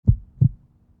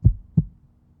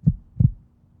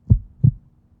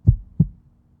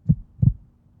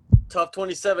Tough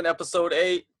 27, episode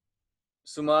 8.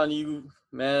 Suman,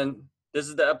 man, this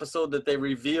is the episode that they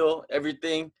reveal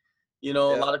everything. A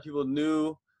Yep. lot of people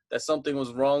knew that something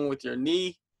was wrong with your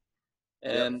knee.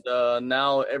 Yep. And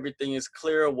now everything is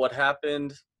clear. What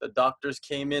happened? The doctors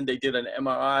came in. They did an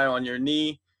MRI on your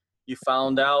knee. You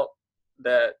found out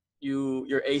that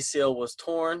your ACL was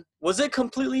torn. Was it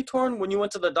completely torn when you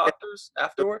went to the doctors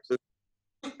afterwards?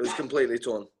 It was completely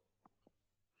torn.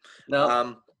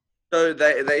 No. So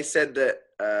they said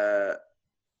that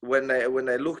when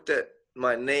they looked at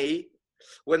my knee,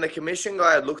 when the commission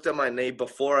guy had looked at my knee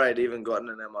before I'd even gotten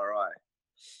an MRI,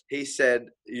 he said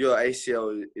your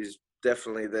ACL is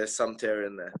definitely, there's some tear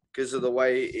in there because of the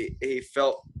way he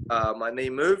felt my knee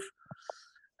move.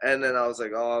 And then I was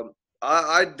like,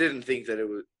 I didn't think that it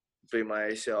would be my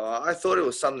ACL. I thought it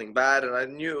was something bad, and I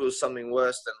knew it was something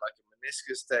worse than like a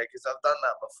meniscus tear because I've done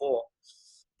that before.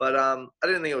 But I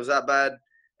didn't think it was that bad.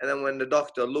 And then when the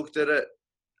doctor looked at it,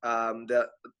 when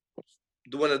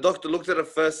the doctor looked at it,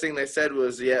 first thing they said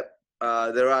was, "Yep,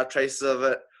 there are traces of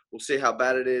it. We'll see how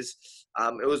bad it is."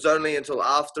 It was only until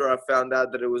after I found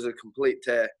out that it was a complete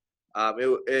tear. I've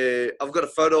got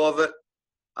a photo of it,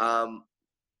 and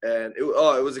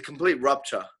it was a complete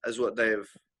rupture, is what they've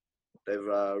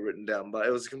written down. But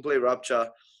it was a complete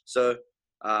rupture. So,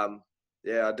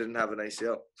 yeah, I didn't have an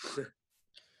ACL.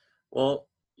 Well,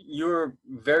 you're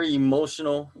very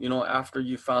emotional, after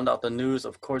you found out the news.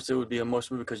 Of course, it would be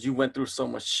emotional because you went through so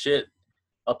much shit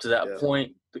up to that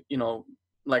point.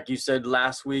 Like you said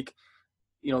last week,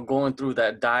 going through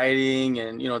that dieting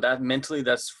and, that mentally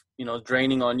that's,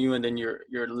 draining on you. And then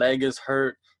your leg is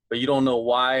hurt, but you don't know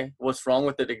why, what's wrong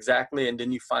with it exactly. And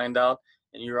then you find out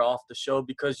and you're off the show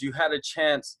because you had a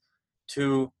chance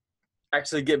to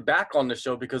actually get back on the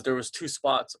show because there was 2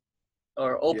 spots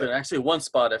or open, actually 1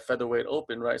 spot at featherweight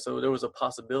open, right? So there was a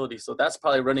possibility. So that's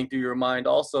probably running through your mind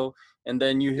also. And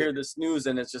then you hear this news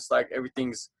and it's just like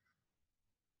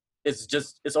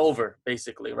it's over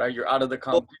basically, right? You're out of the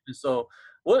competition. So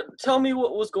tell me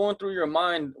what was going through your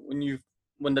mind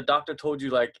when the doctor told you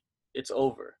like it's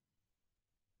over?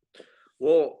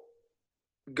 Well,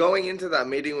 going into that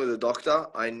meeting with the doctor,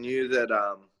 I knew that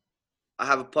I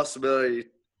have a possibility,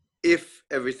 if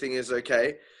everything is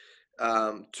okay,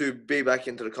 to be back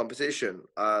into the competition.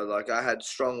 Like I had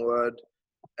strong word,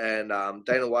 and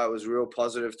Dana White was real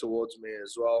positive towards me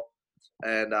as well.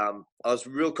 And I was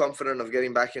real confident of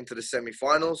getting back into the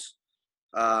semifinals,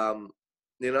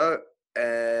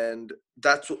 and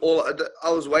that's all.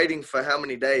 I was waiting for how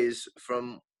many days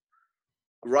from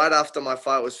right after my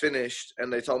fight was finished,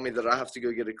 and they told me that I have to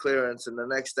go get a clearance. And the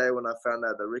next day when I found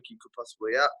out that Ricky could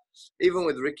possibly out, even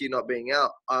with Ricky not being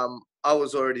out, I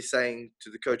was already saying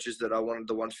to the coaches that I wanted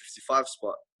the 155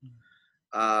 spot.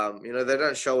 They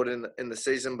don't show it in the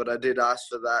season, but I did ask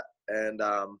for that. And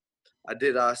I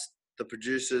did ask the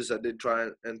producers. I did try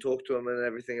and talk to them and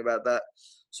everything about that.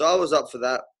 So I was up for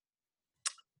that.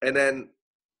 And then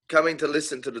coming to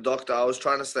listen to the doctor, I was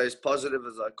trying to stay as positive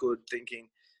as I could, thinking,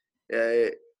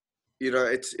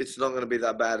 it's not going to be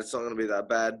that bad. It's not going to be that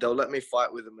bad. They'll let me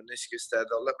fight with a meniscus tear.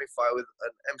 They'll let me fight with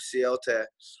an MCL tear.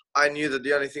 I knew that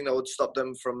the only thing that would stop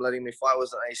them from letting me fight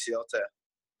was an ACL tear.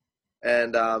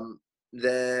 And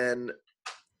then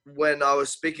when I was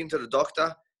speaking to the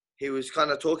doctor, he was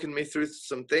kind of talking me through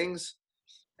some things.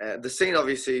 The scene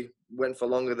obviously went for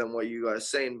longer than what you guys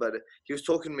seen, but he was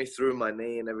talking me through my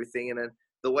knee and everything. And then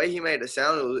the way he made it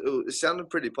sound, it sounded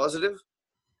pretty positive.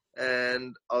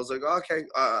 And I was like, okay,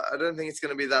 I don't think it's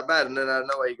going to be that bad. And then out of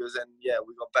nowhere, he goes, and yeah,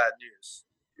 we got bad news.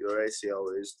 Your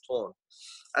ACL is torn.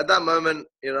 At that moment,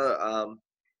 I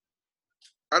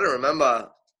don't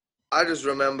remember. I just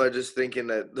remember just thinking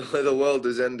that the world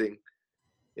is ending.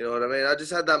 You know what I mean? I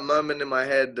just had that moment in my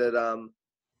head that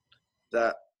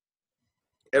that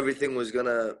everything was going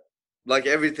to, like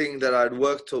everything that I'd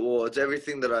worked towards,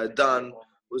 everything that I'd done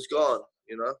was gone,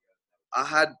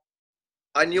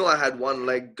 I knew I had one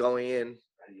leg going in,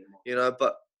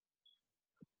 but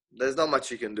there's not much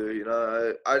you can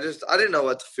do, I didn't know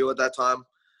what to feel at that time,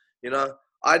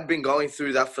 I'd been going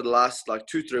through that for the last like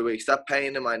 2-3 weeks, that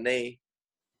pain in my knee.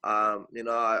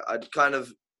 I'd kind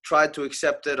of tried to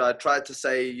accept it. I tried to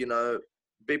say,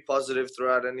 be positive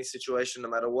throughout any situation, no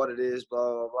matter what it is, blah,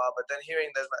 blah, blah. But then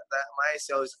hearing that my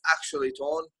ACL is actually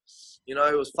torn,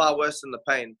 it was far worse than the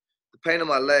pain. The pain in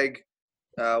my leg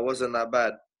wasn't that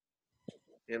bad.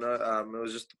 It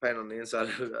was just the pain on the inside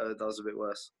that was a bit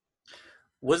worse.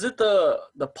 Was it the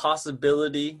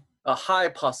possibility, a high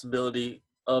possibility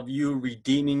of you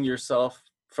redeeming yourself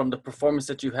from the performance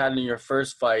that you had in your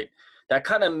first fight that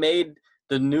kind of made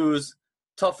the news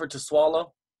tougher to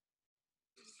swallow?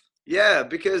 Yeah,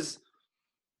 because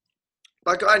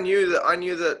like I knew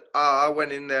that I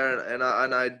went in there and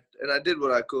I did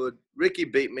what I could. Ricky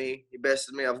beat me. He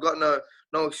bested me. I've got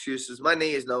no excuses. My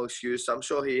knee is no excuse. I'm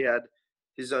sure he had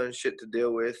his own shit to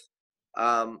deal with.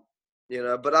 Um,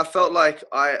 but I felt like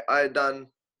I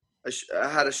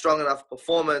had a strong enough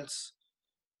performance.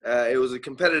 It was a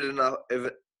competitive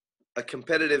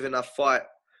enough fight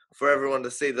for everyone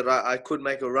to see that I could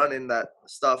make a run in that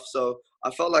stuff. So I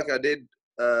felt like I did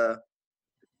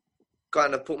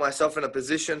kind of put myself in a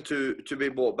position to be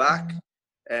brought back,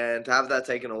 and to have that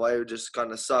taken away just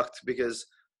kind of sucked because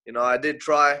I did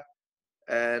try,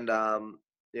 and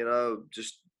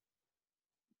just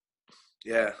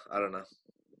yeah, I don't know.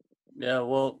 Yeah,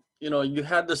 well, you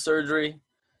had the surgery,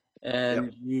 Yep,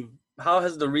 and how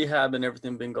has the rehab and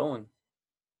everything been going?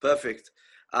 perfect.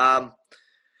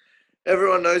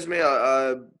 Everyone knows me.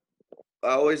 I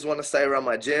always want to stay around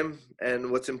my gym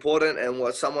and what's important, and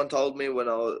what someone told me when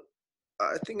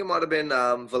I think it might have been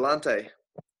Volante.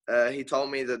 He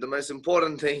told me that the most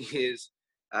important thing is,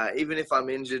 even if I'm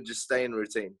injured, just stay in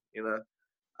routine.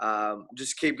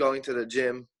 Just keep going to the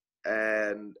gym,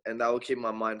 and that will keep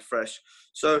my mind fresh.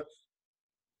 So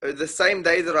the same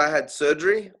day that I had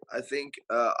surgery, I think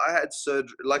I had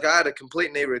surgery. Like I had a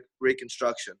complete knee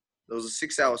reconstruction. There was a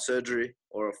 6-hour surgery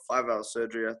or a 5-hour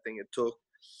surgery, I think it took.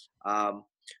 Um,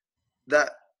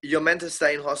 that you're meant to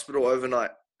stay in hospital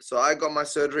overnight. So I got my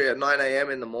surgery at 9 a.m.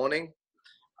 in the morning.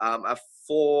 At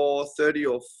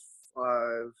 4:30 or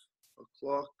 5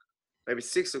 o'clock, maybe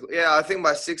 6 o'clock. Yeah, I think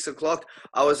by 6 o'clock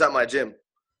I was at my gym.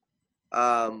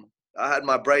 I had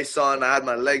my brace on. I had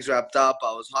my legs wrapped up.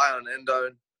 I was high on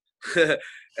endone,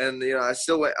 and I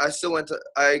still went.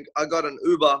 I got an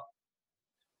Uber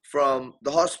from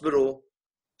the hospital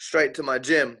straight to my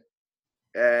gym,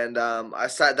 and I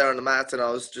sat there on the mat and I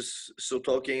was just still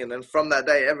talking. And then from that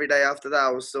day, every day after that,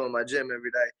 I was still in my gym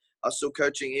every day. I was still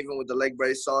coaching, even with the leg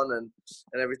brace on and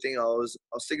everything. I was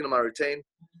sticking to my routine.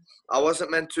 I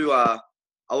wasn't meant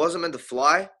to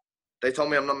fly. They told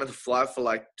me I'm not meant to fly for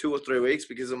like 2 or 3 weeks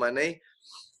because of my knee.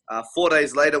 4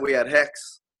 days later, we had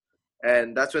Hex,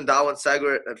 and that's when Darwin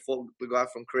Sagret had fought the guy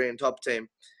from Korean Top Team.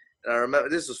 And I remember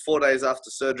this was 4 days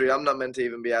after surgery. I'm not meant to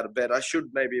even be out of bed. I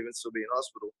should maybe even still be in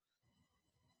hospital.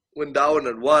 When Darwin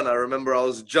had won, I remember I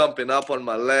was jumping up on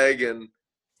my leg and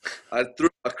I threw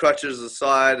my crutches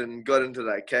aside and got into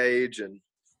that cage, and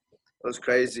it was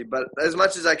crazy. But as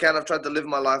much as I can, I've tried to live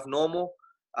my life normal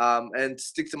and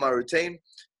stick to my routine.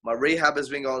 My rehab has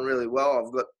been going really well.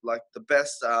 I've got like the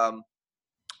best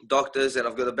doctors, and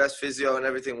I've got the best physio and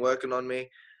everything working on me.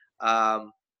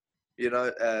 Um,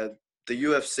 the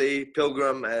UFC,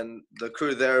 Pilgrim, and the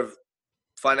crew there have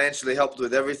financially helped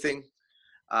with everything.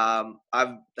 I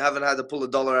haven't had to pull a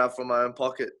dollar out from my own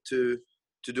pocket to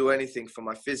do anything for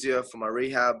my physio, for my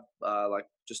rehab.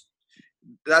 Just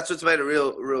that's what's made it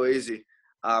real easy.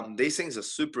 These things are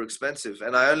super expensive,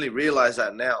 and I only realize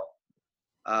that now.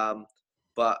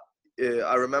 But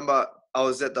I remember I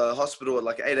was at the hospital at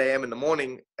like 8 a.m. in the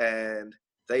morning, and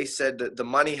they said that the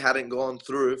money hadn't gone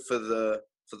through for the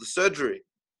surgery.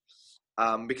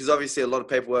 Because obviously a lot of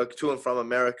paperwork to and from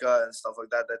America and stuff like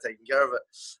that, they're taking care of it.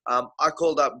 I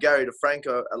called up Gary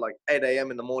DeFranco at like 8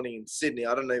 a.m. in the morning in Sydney.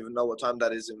 I don't even know what time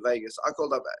that is in Vegas. I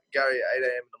called up Gary at 8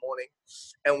 a.m. in the morning,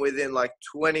 and within like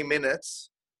 20 minutes,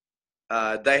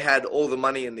 they had all the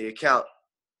money in the account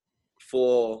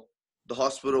for the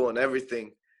hospital and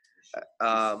everything.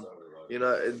 And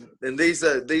these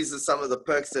are some of the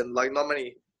perks that like not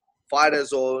many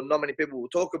fighters or not many people will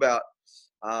talk about.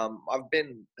 I've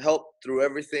been helped through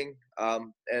everything.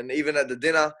 And even at the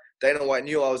dinner, Dana White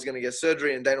knew I was going to get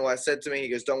surgery, and Dana White said to me, he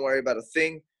goes, "Don't worry about a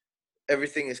thing.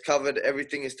 Everything is covered.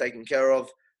 Everything is taken care of.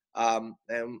 And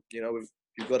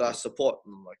you've got our support."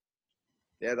 And I'm like,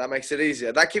 yeah, that makes it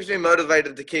easier. That keeps me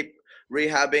motivated to keep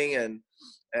rehabbing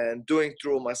and doing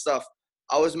through all my stuff.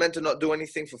 I was meant to not do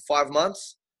anything for 5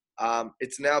 months.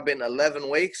 It's now been 11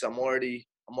 weeks. I'm already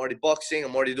boxing.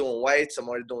 I'm already doing weights. I'm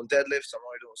already doing deadlifts. I'm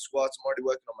already doing squats. I'm already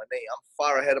working on my knee. I'm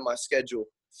far ahead of my schedule.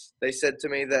 They said to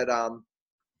me that on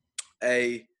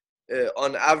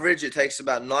average, it takes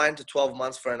about 9 to 12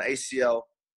 months for an ACL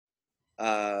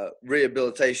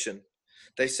rehabilitation.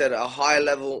 They said a high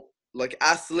level like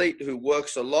athlete who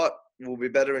works a lot will be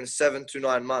better in 7 to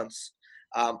 9 months.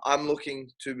 I'm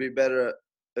looking to be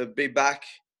back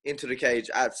into the cage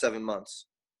at 7 months.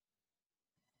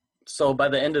 So by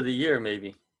the end of the year,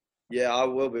 maybe. Yeah, I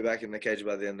will be back in the cage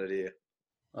by the end of the year.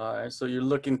 All right. So you're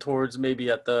looking towards maybe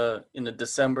in the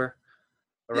December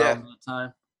around Yeah, that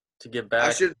time to get I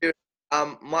back. should be.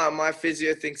 My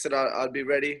physio thinks that I'd be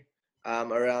ready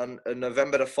around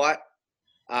November to fight.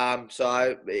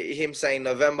 So him saying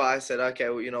November, I said, okay,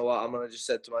 well, you know what? I'm gonna just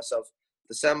say to myself,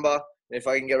 December. And if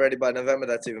I can get ready by November,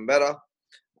 that's even better.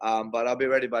 But I'll be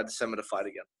ready by December to fight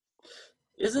again.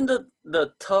 Isn't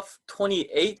the TUF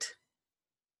 28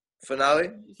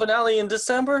 finale in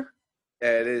December?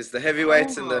 Yeah, it is. The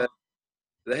heavyweights and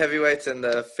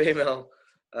the female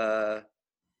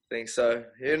thing. So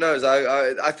who knows?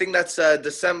 I think that's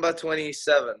December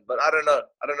 27. But I don't know.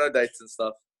 I don't know dates and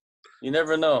stuff. You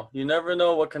never know. You never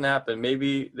know what can happen.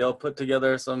 Maybe they'll put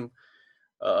together some.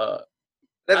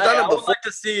 They've done it before. I would like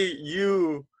to see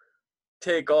you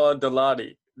take on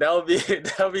Delani. That'll be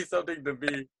something to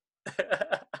be.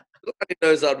 Nobody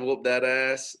knows I'd whoop that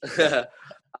ass.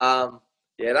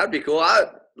 Yeah, that'd be cool.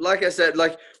 Like I said,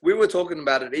 like we were talking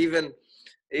about it even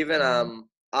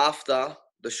after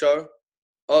the show.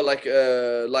 Oh, like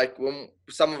when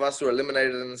some of us were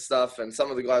eliminated and stuff, and some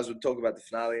of the guys would talk about the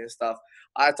finale and stuff.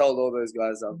 I told all those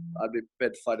guys I'd be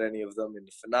prepared to fight any of them in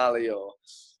the finale, or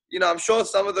I'm sure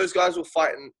some of those guys will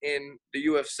fight in the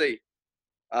UFC,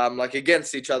 like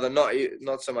against each other,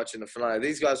 not so much in the finale.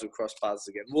 These guys will cross paths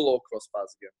again. We'll all cross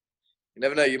paths again. You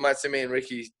never know. You might see me and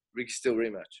Ricky Steele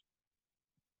rematch.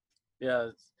 Yeah,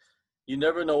 you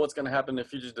never know what's gonna happen in the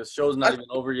future. The show's not even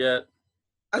over yet.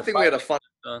 I think we had a fun.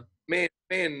 Me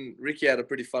and Ricky had a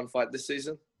pretty fun fight this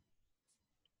season.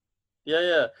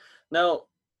 Yeah. Now,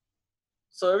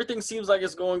 so everything seems like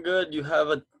it's going good. You have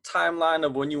a timeline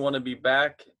of when you want to be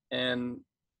back, and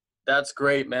that's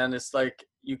great, man. It's like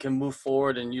you can move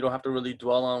forward, and you don't have to really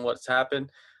dwell on what's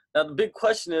happened. Now, the big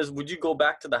question is, would you go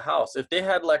back to the house if they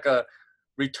had like a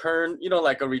return,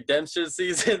 like a redemption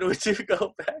season? Would you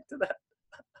go back to that?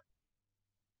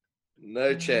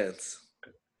 No chance.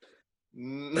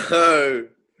 No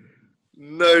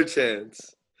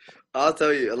chance. I'll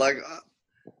tell you, like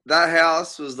that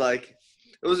house was like,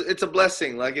 it's a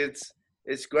blessing. Like it's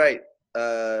great.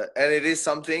 And it is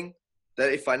something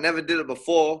that if I never did it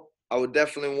before, I would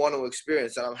definitely want to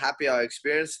experience. And I'm happy I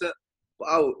experienced it. But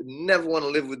I would never want to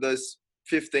live with those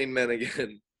 15 men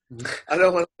again. I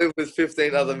don't want to live with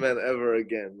 15 other men ever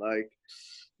again. Like,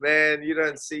 man, you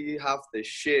don't see half the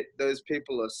shit. Those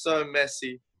people are so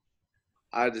messy.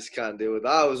 I just can't deal with it.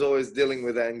 I was always dealing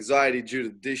with anxiety due to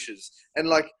dishes. And,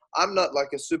 like, I'm not,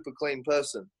 like, a super clean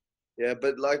person. Yeah,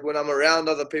 but, like, when I'm around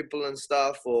other people and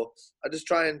stuff, or I just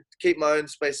try and keep my own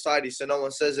space tidy so no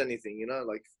one says anything,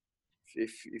 Like,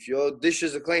 if your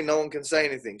dishes are clean, no one can say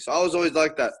anything. So I was always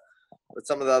like that. But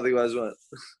some of the other guys weren't.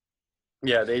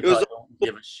 Yeah, they probably don't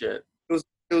give a shit.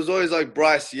 It was always like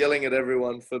Bryce yelling at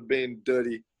everyone for being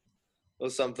dirty or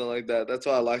something like that. That's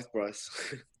why I liked Bryce.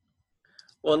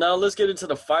 Well, now let's get into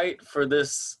the fight for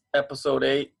this episode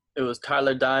 8. It was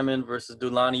Tyler Diamond versus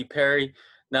Dulani Perry.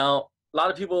 Now, a lot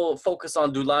of people focus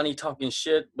on Dulani talking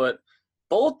shit, but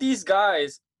both these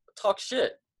guys talk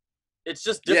shit. It's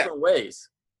just different ways.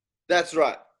 That's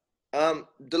right.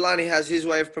 Dulani has his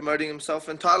way of promoting himself,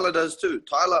 and Tyler does too.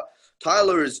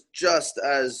 Tyler is just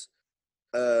as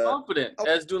confident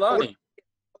as Dulani. I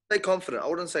say confident. I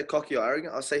wouldn't say cocky or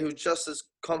arrogant. I'll say he was just as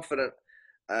confident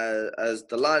as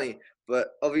Dulani. But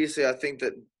obviously, I think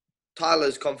that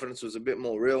Tyler's confidence was a bit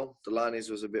more real. Dulani's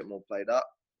was a bit more played up.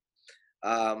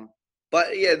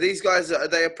 But yeah, these guys,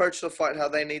 they approach the fight how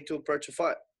they need to approach a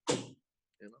fight.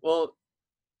 Well,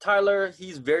 Tyler,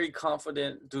 he's very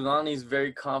confident. Dulani's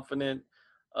very confident.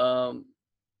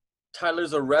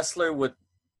 Tyler's a wrestler with,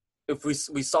 if we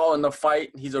saw in the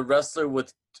fight, he's a wrestler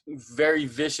with very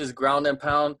vicious ground and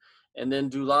pound. And then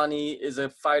Dulani is a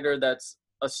fighter that's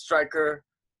a striker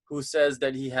who says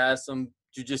that he has some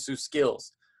jiu-jitsu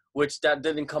skills, which that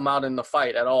didn't come out in the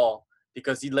fight at all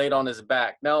because he laid on his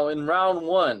back. Now, in round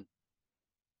 1,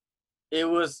 it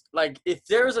was like, if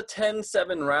there was a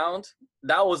 10-7 round,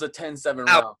 that was a 10-7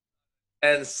 round.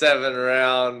 10-7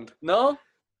 round. No?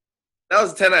 That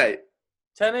was 10-8.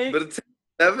 10-8? But a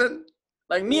 10-7?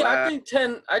 Like me, wow.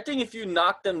 I think if you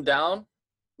knock them down,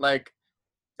 I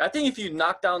think if you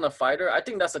knock down the fighter, I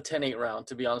think that's a 10-8 round,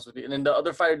 to be honest with you. And then the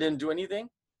other fighter didn't do anything?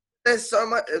 There's so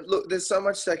much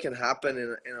that can happen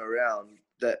in a round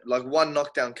that, like, one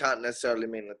knockdown can't necessarily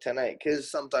mean a 10-8, because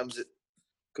sometimes it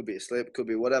could be a slip, could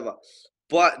be whatever.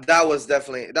 But that was a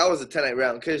 10-8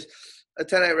 round, because a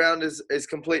 10-8 round is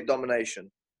complete domination,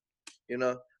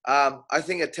 I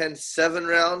think a 10-7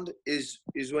 round is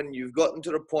when you've gotten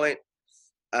to the point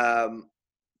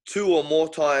 2 or more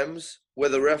times where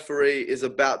the referee is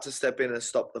about to step in and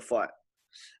stop the fight.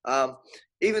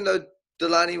 Even though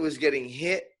Dulani was getting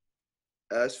hit,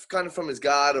 kind of from his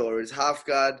guard or his half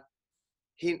guard,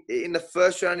 in the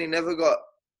first round he never got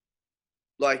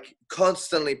like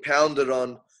constantly pounded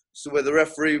on, so where the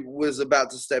referee was about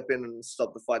to step in and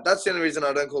stop the fight. That's the only reason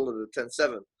I don't call it a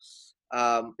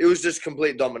 10-7. It was just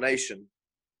complete domination.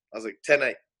 I was like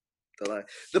 10-8. Delani.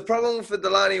 The problem for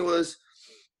Delani was,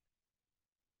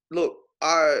 look,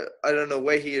 I don't know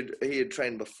where he had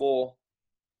trained before,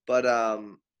 but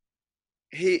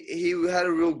he had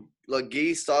a real like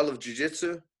gi style of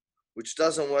jiu-jitsu, which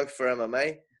doesn't work for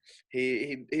MMA.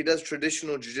 He does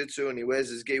traditional jiu-jitsu and he wears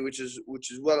his gi, which is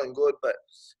well and good, but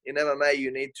in MMA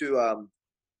you need to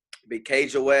be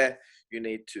cage aware. You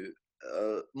need to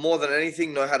more than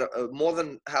anything know how to more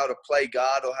than how to play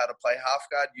guard or how to play half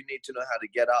guard. You need to know how to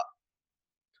get up,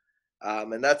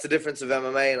 and that's the difference of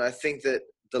MMA. And I think that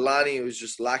Delani was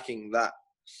just lacking that.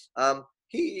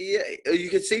 You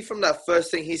could see from that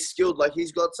first thing he's skilled. Like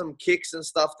he's got some kicks and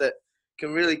stuff that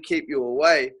can really keep you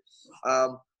away.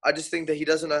 I just think that he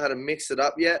doesn't know how to mix it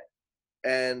up yet,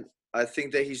 and I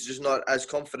think that he's just not as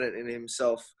confident in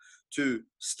himself to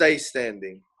stay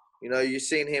standing. You know, you've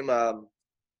seen him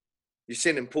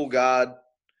pull guard,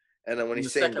 and then when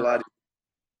he's seen blood,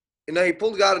 he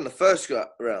pulled guard in the first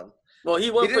round. Well,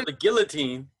 he went for the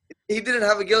guillotine. He didn't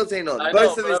have a guillotine on. I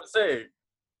know, but I'm saying.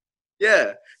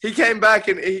 Yeah, he came back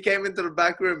and he came into the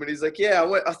back room and he's like, "Yeah,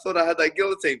 I thought I had that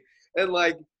guillotine." And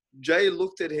like Jay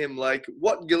looked at him like,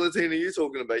 "What guillotine are you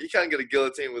talking about? You can't get a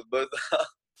guillotine with both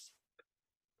arms."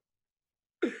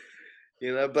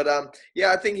 But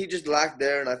yeah, I think he just lacked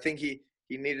there, and I think he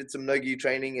needed some no-gi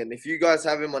training. And if you guys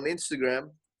have him on Instagram,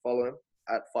 follow him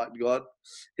at Fight God.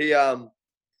 He's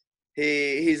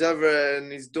over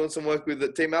and he's doing some work with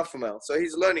the Team Alpha Male, so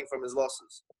he's learning from his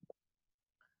losses.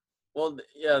 Well,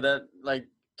 yeah, that like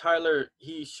Tyler,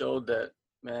 he showed that,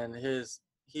 man.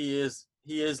 He is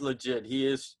legit. He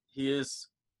is.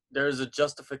 There's a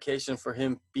justification for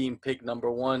him being picked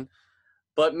number one,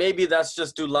 but maybe that's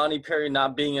just Dulani Perry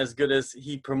not being as good as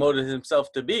he promoted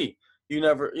himself to be. You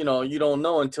don't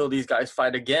know until these guys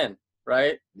fight again,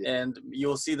 right? Yeah. And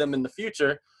you'll see them in the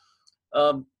future.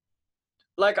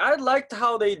 Like I liked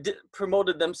how they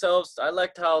promoted themselves. I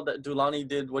liked how that Dulani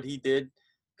did what he did.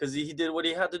 Because he did what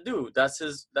he had to do. That's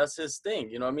his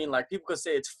thing. You know what I mean? Like people could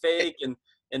say it's fake and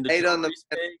the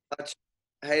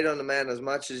hate on the man as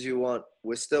much as you want.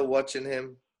 We're still watching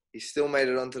him. He still made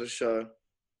it onto the show.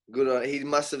 Good on. He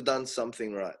must have done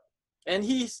something right. And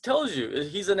he tells you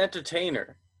he's an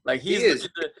entertainer. Like he's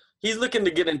looking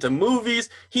to get into movies.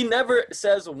 He never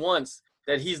says once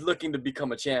that he's looking to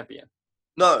become a champion.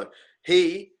 No,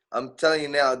 I'm telling you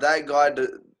now, that guy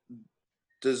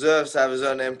deserves to have his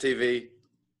own MTV.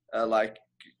 Like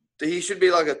he should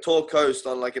be like a talk host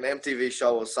on like an MTV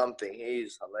show or something.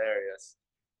 He's hilarious.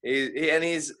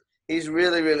 He's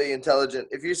really, really intelligent.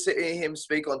 If you see him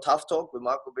speak on Tough Talk with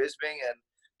Michael Bisping and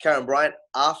Karen Bryant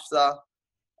after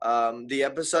the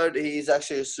episode, he's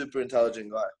actually a super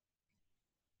intelligent guy.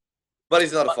 But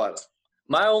he's not a fighter.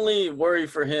 My only worry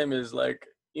for him is like,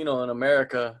 in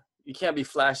America, you can't be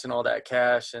flashing all that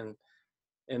cash and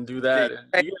do that.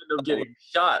 And you end up getting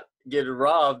shot. Get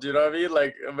robbed, you know what I mean?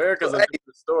 Like America's a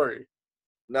different story.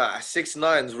 Nah,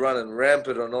 6ix9ine's running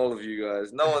rampant on all of you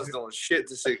guys. No one's doing shit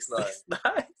to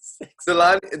 6ix9ine.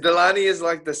 Delani is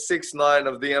like the 6ix9ine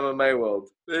of the MMA world.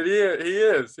 He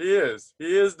is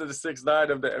the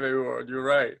 6ix9ine of the MMA world. You're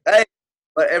right. Hey,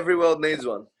 but every world needs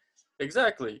one.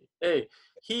 Exactly. Hey,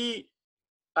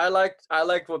 I liked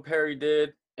what Perry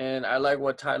did, and I like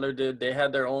what Tyler did. They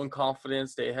had their own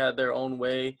confidence. They had their own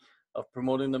way of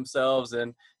promoting themselves,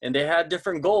 and they had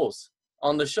different goals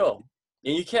on the show.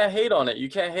 And you can't hate on it. You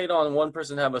can't hate on one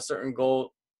person have a certain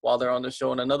goal while they're on the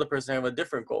show and another person have a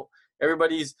different goal.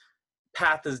 Everybody's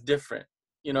path is different.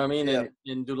 You know what I mean? Yeah.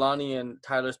 And Dulani and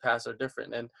Tyler's paths are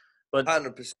different. But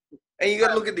 100%. And you got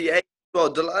to look at the age.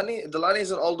 Well, Delani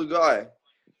is an older guy.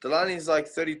 Delani is like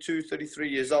 32, 33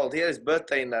 years old. He had his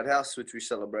birthday in that house, which we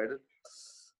celebrated.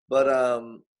 But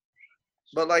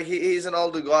like he's an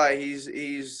older guy. He's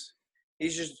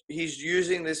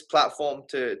using this platform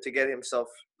to get himself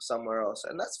somewhere else,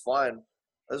 and that's fine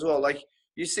as well. Like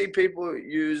you see people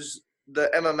use the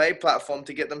MMA platform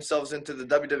to get themselves into the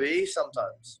WWE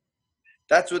sometimes.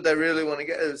 That's what they really want to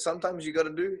get. Sometimes you got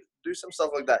to do some stuff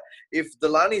like that. If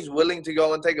Delani's willing to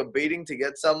go and take a beating to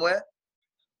get somewhere,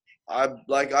 I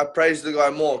praise the guy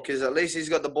more because at least he's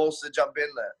got the balls to jump in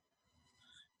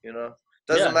there.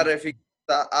 Doesn't matter if he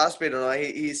ass beat or not.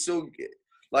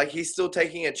 He's still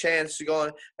taking a chance to go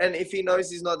on. And if he knows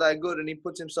he's not that good and he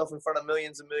puts himself in front of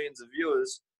millions and millions of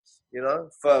viewers,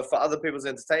 for other people's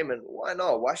entertainment, why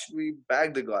not? Why should we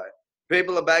bag the guy?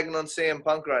 People are bagging on CM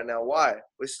Punk right now. Why?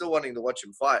 We're still wanting to watch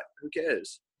him fight. Who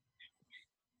cares?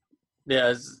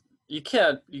 Yeah, you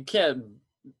can't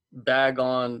bag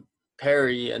on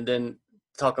Perry and then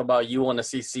talk about you want to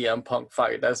see CM Punk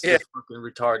fight. That's just fucking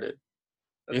retarded.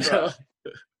 That's right.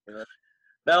 Yeah.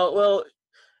 Now, well,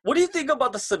 what do you think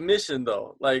about the submission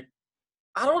though? Like,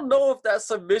 I don't know if that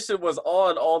submission was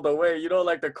on all the way. You know,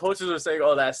 like the coaches were saying,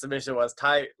 "Oh, that submission was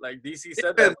tight." Like DC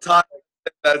said that. Even time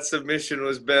that submission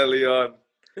was barely on.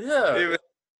 Yeah. Even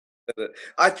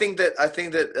I think that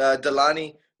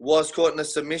Delani was caught in a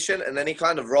submission, and then he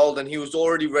kind of rolled, and he was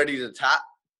already ready to tap,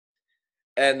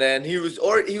 and then he was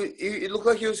already he it looked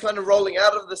like he was kind of rolling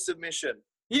out of the submission.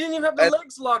 He didn't even have the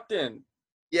legs locked in.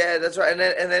 Yeah, that's right.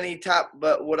 And then he tapped,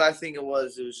 but what I think it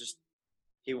was just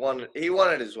he wanted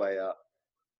his way out,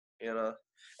 you know.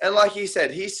 And like he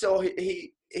said, he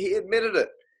admitted it.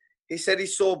 He said he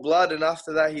saw blood, and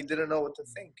after that, he didn't know what to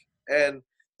think. And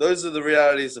those are the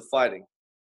realities of fighting.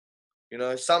 You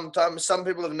know, sometimes some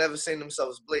people have never seen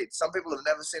themselves bleed. Some people have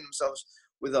never seen themselves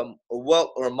with a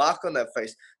welt or a mark on their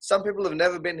face. Some people have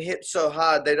never been hit so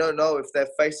hard they don't know if their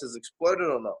face has exploded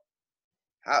or not.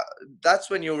 That's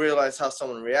when you'll realize how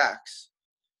someone reacts.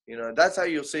 You know, that's how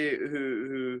you'll see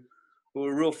who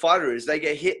a real fighter is. They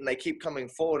get hit and they keep coming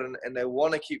forward, and they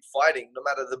want to keep fighting no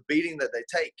matter the beating that they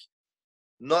take.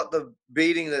 Not the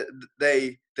beating that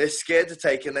they're scared to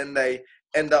take, and then they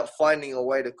end up finding a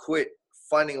way to quit,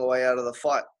 finding a way out of the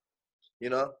fight. You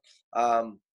know,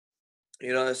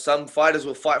 some fighters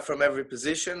will fight from every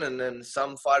position, and then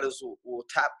some fighters will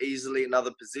tap easily in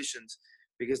other positions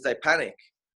because they panic.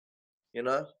 You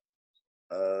know,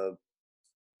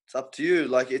 it's up to you.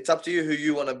 Like, it's up to you who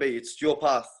you want to be. It's your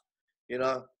path. You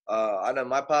know, I know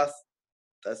my path.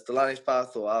 That's Delani's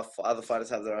path, or other fighters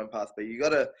have their own path. But you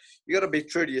gotta be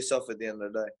true to yourself at the end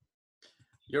of the day.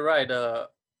 You're right.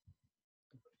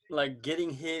 Like getting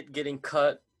hit, getting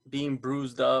cut, being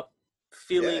bruised up,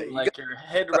 feeling like your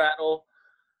head rattle.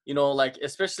 You know, like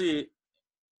especially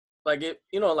like it.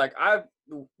 You know, like I've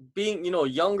being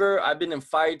younger. I've been in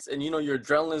fights, and your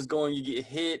adrenaline's going. You get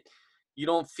hit, you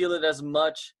don't feel it as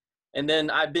much, and then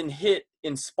I've been hit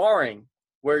in sparring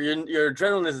where your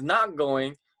adrenaline is not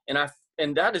going,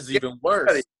 and that is even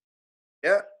worse.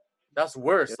 Yeah. That's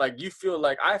worse. Yeah. Like you feel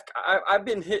like I've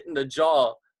been hit in the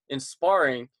jaw in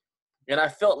sparring, and I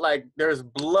felt like there's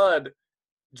blood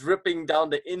dripping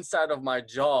down the inside of my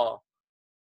jaw.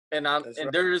 And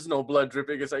there is no blood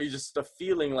dripping. It's like just a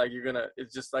feeling like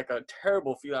it's just like a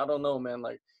terrible feeling. I don't know, man.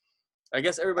 Like I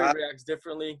guess everybody reacts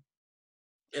differently.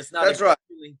 It's not that's right.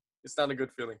 Feeling. It's not a good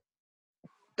feeling.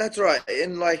 That's right.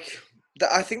 And like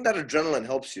I think that adrenaline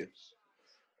helps you.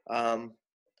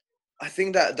 I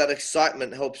think that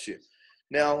excitement helps you.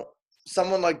 Now,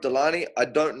 someone like Delani, I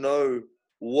don't know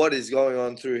what is going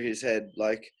on through his head.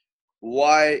 Like,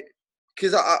 why?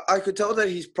 Because I could tell that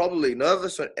he's probably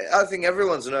nervous. I think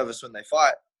everyone's nervous when they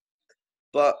fight.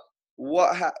 But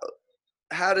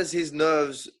how does his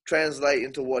nerves translate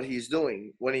into what he's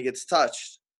doing when he gets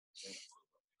touched?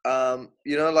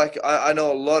 Like I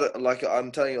know a lot of, like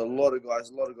I'm telling you, a lot of guys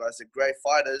are great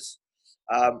fighters.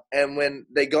 And when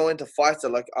they go into fights,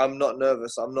 they're like, I'm not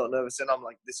nervous. And I'm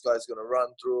like, this guy's going to run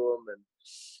through them. And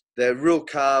they're real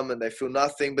calm and they feel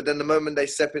nothing. But then the moment they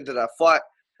step into that fight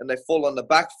and they fall on the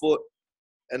back foot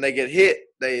and they get hit,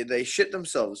 they shit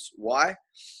themselves. Why?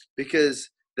 Because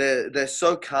they're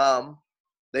so calm.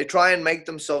 They try and make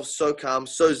themselves so calm,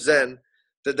 so zen,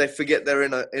 that they forget they're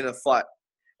in a fight.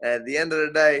 And at the end of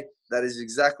the day, that is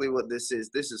exactly what this is.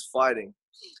 This is fighting.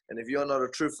 And if you're not a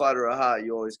true fighter at heart,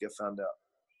 you always get found out.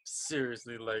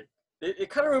 Seriously, like, it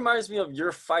kind of reminds me of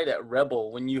your fight at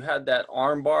Rebel when you had that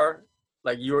arm bar.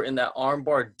 Like, you were in that arm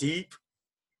bar deep.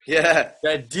 Yeah.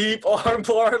 That deep arm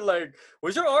bar. Like,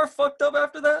 was your arm fucked up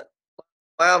after that?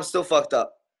 My arm's still fucked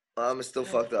up. My arm is still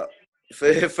fucked up. For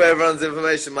everyone's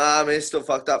information, my arm is still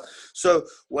fucked up. So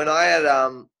when I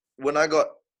got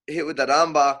hit with that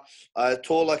arm bar, I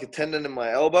tore like a tendon in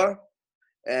my elbow,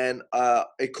 and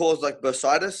it caused like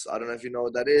bursitis. I don't know if you know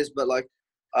what that is, but like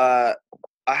I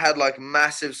had like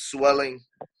massive swelling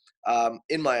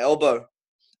in my elbow.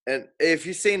 And if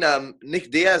you've seen Nick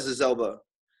Diaz's elbow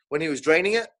when he was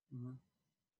draining it,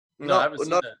 no, I haven't seen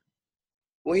that.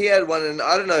 Well, he had one, and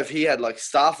I don't know if he had like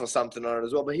staph or something on it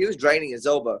as well, but he was draining his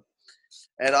elbow.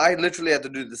 And I literally had to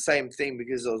do the same thing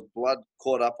because there was blood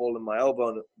caught up all in my elbow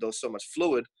and there was so much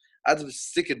fluid. I had to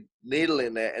stick a needle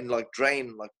in there and like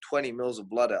drain like 20 mils of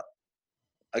blood out.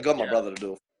 I got my brother to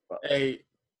do it. Hey,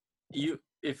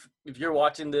 if you're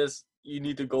watching this, you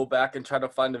need to go back and try to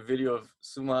find a video of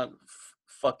Suman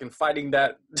fucking fighting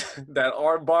that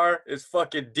arm bar. It's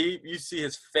fucking deep. You see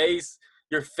his face,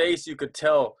 your face, you could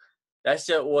tell that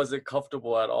shit wasn't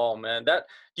comfortable at all, man. Do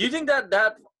you think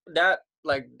that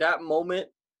like that moment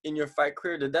in your fight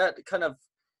career, did that kind of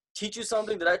teach you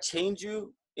something? Did that change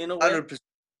you in a way?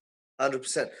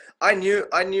 100%. I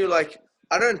knew like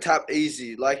I don't tap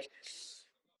easy. Like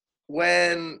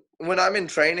when I'm in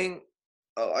training,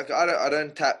 like I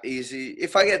don't tap easy.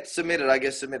 If I get submitted, I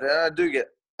get submitted. And I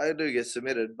do get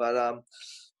submitted, but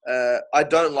I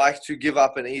don't like to give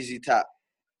up an easy tap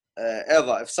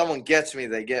ever. If someone gets me,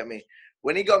 they get me.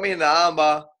 When he got me in the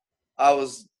armbar, I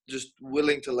was just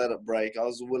willing to let it break. I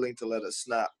was willing to let it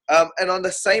snap. And on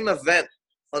the same event,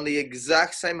 on the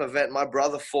exact same event, my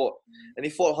brother fought, and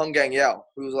he fought Hong Gang Yao,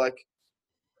 who was like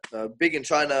big in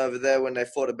China over there when they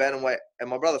fought a bantamweight, and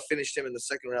my brother finished him in the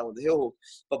second round with the heel hook.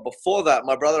 But before that,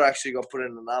 my brother actually got put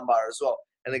in an armbar as well.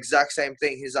 And exact same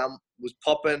thing. His arm was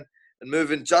popping and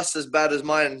moving just as bad as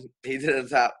mine. He didn't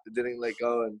tap. He didn't let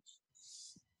go. And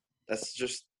that's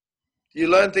just, you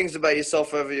learn things about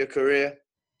yourself over your career.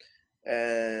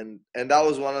 And that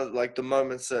was one of like the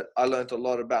moments that I learned a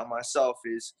lot about myself,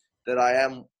 is that I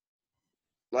am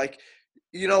like,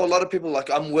 you know, a lot of people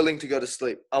like, I'm willing to go to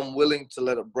sleep. I'm willing to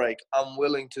let it break. I'm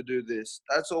willing to do this.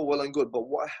 That's all well and good. But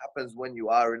what happens when you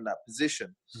are in that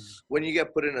position? When you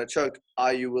get put in a choke,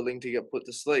 are you willing to get put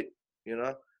to sleep? You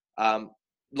know,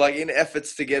 like in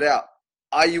efforts to get out,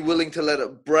 are you willing to let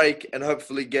it break and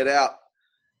hopefully get out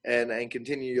and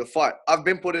continue your fight? I've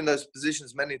been put in those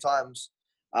positions many times,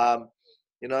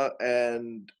 you know,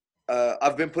 and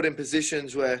I've been put in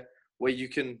positions where you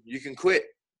can quit.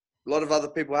 A lot of other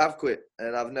people have quit,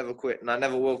 and I've never quit, and I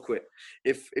never will quit.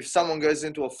 If someone goes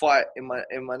into a fight in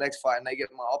my next fight and they get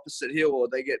my opposite heel, or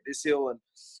they get this heel,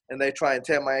 and they try and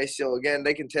tear my ACL again,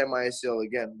 they can tear my ACL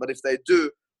again. But if they do,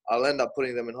 I'll end up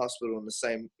putting them in hospital in the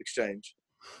same exchange.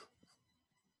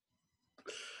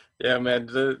 Yeah, man.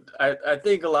 I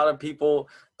think a lot of people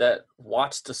that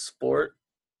watch the sport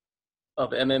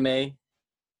of MMA,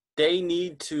 they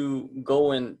need to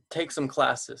go and take some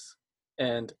classes,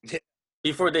 and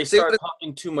before they start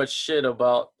talking too much shit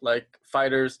about like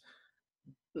fighters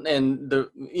and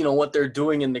the, you know, what they're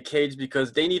doing in the cage,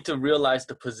 because they need to realize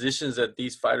the positions that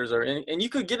these fighters are in. And you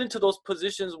could get into those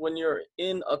positions when you're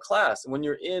in a class, when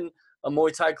you're in a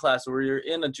Muay Thai class, or you're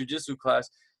in a jiu-jitsu class.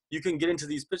 You can get into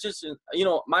these positions. You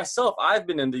know, myself, I've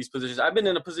been in these positions. I've been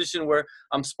in a position where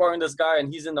I'm sparring this guy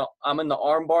and I'm in the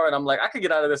arm bar, and I'm like, I could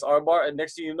get out of this arm bar, and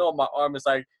next thing you know, my arm is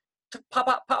like pop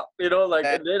pop pop, you know, like,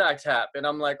 and then I tap, and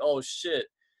I'm like, oh shit.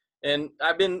 And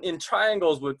I've been in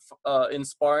triangles with in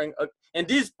sparring, and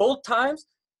these both times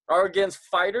are against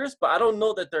fighters, but I don't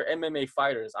know that they're MMA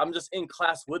fighters. I'm just in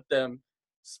class with them,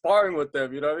 sparring with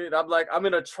them. You know what I mean? I'm like, I'm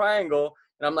in a triangle,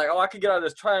 and I'm like, oh, I could get out of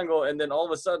this triangle, and then all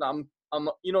of a sudden, I'm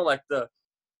you know, like the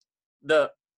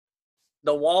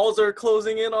walls are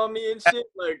closing in on me and shit.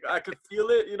 Like I could feel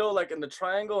it, you know, like in the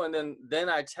triangle, and then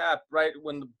I tapped right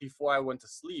before I went to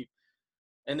sleep,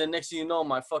 and then next thing you know,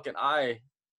 my fucking eye.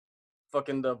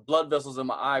 Fucking the blood vessels in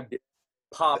my eye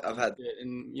pop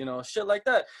and you know, shit like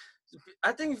that.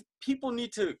 I think people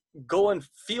need to go and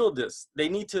feel this. They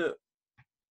need to,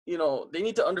 you know, they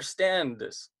need to understand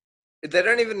this. They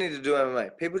don't even need to do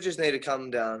MMA. People just need to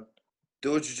come down,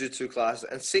 do a jiu-jitsu class,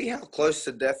 and see how close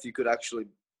to death you could actually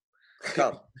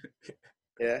come.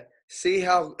 Yeah, see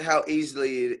how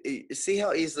easily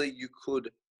you could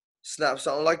snap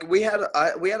something. Like we had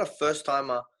a first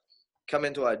timer come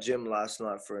into our gym last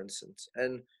night, for instance,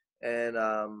 and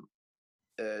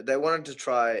they wanted to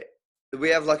try. We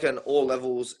have like an all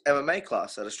levels MMA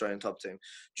class at Australian Top Team.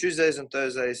 Tuesdays and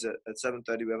Thursdays at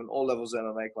 7:30, we have an all levels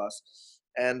MMA class,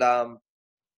 and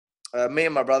me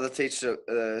and my brother teach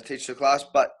the class.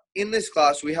 But in this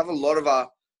class, we have a lot of our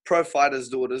pro fighters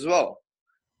do it as well.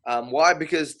 Why?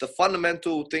 Because the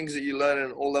fundamental things that you learn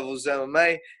in all levels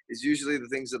MMA is usually the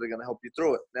things that are going to help you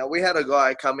through it. Now, we had a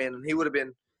guy come in, and he would have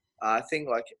been, I think,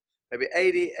 like maybe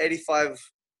 80, 85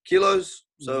 kilos,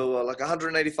 so like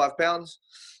 185 pounds.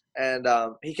 And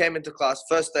he came into class.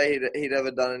 First day he'd ever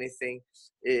done anything.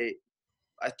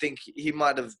 I think he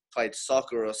might have played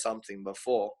soccer or something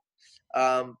before.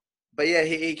 But yeah,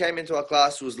 he came into our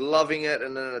class, was loving it.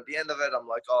 And then at the end of it, I'm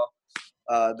like,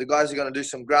 the guys are going to do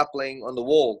some grappling on the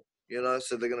wall, you know,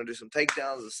 so they're going to do some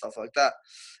takedowns and stuff like that.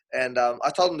 And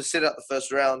I told him to sit out the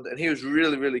first round, and he was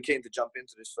really, really keen to jump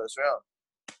into this first round.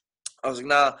 I was like,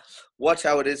 nah, watch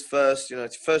how it is first. You know,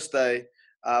 it's your first day.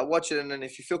 Watch it, and then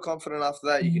if you feel confident after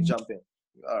that, you can jump in.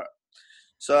 All right.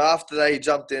 So after that, he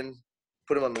jumped in,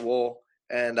 put him on the wall,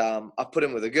 and I put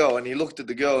him with a girl, and he looked at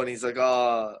the girl, and he's like,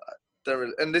 don't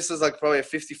really. And this is like probably a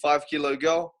 55-kilo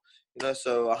girl, you know,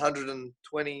 so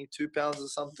 122 pounds or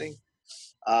something.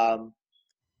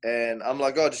 And I'm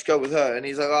like, just go with her. And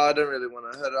he's like, I don't really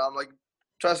want to hurt her. I'm like,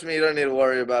 trust me, you don't need to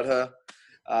worry about her.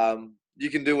 You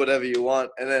can do whatever you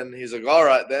want. And then he's like, all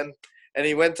right then. And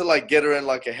he went to like get her in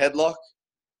like a headlock,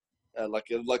 like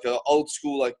a old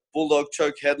school like bulldog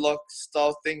choke headlock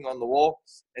style thing on the wall.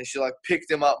 And she like picked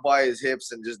him up by his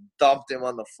hips and just dumped him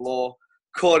on the floor.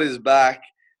 caught his back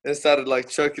and started like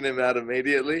choking him out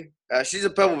immediately. She's a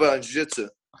purple belt in jiu-jitsu,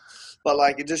 but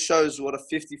like it just shows what a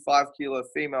 55-kilo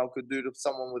female could do to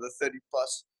someone with a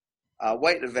 30-plus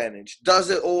weight advantage. Does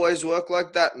it always work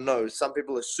like that? No. Some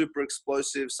people are super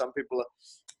explosive. Some people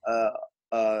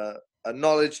are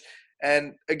knowledge.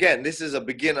 And again, this is a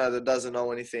beginner that doesn't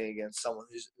know anything against someone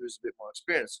who's a bit more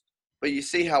experienced. But you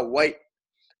see how weight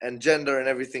and gender and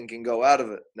everything can go out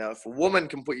of it. Now, if a woman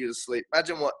can put you to sleep,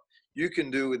 imagine what you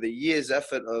can do with a year's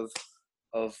effort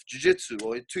of jiu-jitsu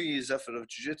or 2 years effort of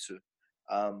jiu-jitsu.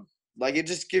 Like it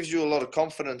just gives you a lot of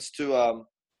confidence to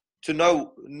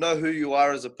know who you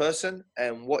are as a person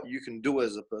and what you can do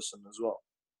as a person as well.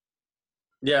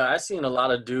 Yeah, I've seen a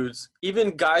lot of dudes,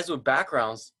 even guys with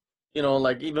backgrounds, you know,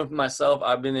 like even myself,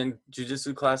 I've been in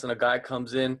jiu-jitsu class and a guy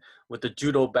comes in with a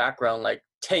judo background, like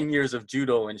 10 years of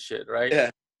judo and shit, right? Yeah.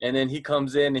 And then he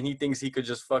comes in and he thinks he could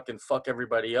just fucking fuck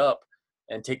everybody up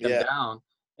and take them down.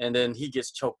 And then he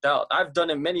gets choked out. I've done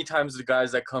it many times to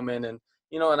guys that come in and,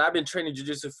 you know, and I've been training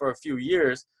jiu-jitsu for a few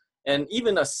years. And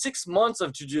even a 6 months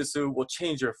of jiu-jitsu will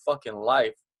change your fucking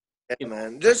life. Yeah,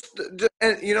 man. Just,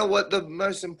 and you know what the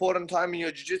most important time in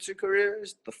your jiu-jitsu career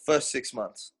is? The first 6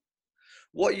 months.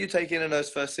 What you take in those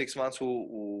first 6 months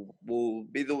will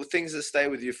be the things that stay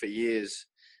with you for years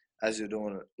as you're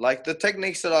doing it. Like the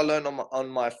techniques that I learned on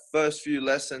my first few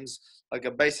lessons, like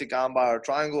a basic armbar or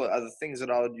triangle, are the things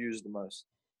that I would use the most.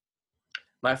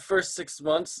 My first 6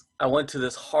 months, I went to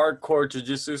this hardcore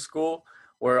jiu-jitsu school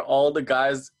where all the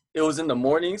guys, it was in the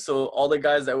morning, so all the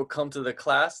guys that would come to the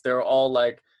class, they were all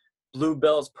like blue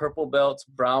belts, purple belts,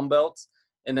 brown belts.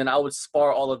 And then I would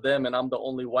spar all of them, and I'm the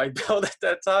only white belt at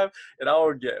that time, and I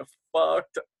would get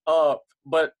fucked up.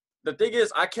 But the thing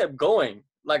is, I kept going.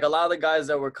 Like a lot of the guys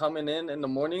that were coming in the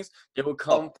mornings, they would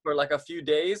come for like a few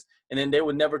days, and then they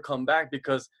would never come back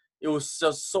because it was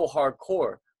just so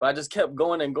hardcore. But I just kept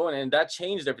going and going, and that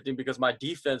changed everything because my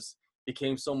defense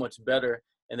became so much better,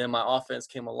 and then my offense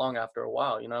came along after a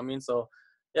while. You know what I mean? So,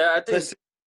 yeah, I think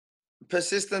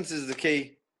persistence is the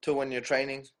key to when you're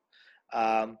training.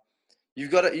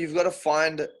 You've got to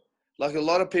find, like a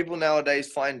lot of people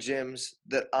nowadays find gyms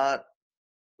that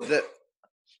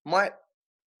might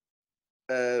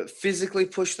physically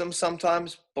push them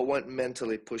sometimes, but won't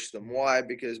mentally push them. Why?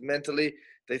 Because mentally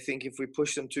they think if we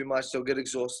push them too much, they'll get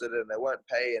exhausted and they won't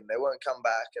pay and they won't come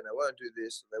back and they won't do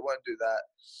this and they won't do that.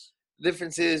 The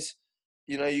difference is,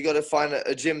 you know, you got to find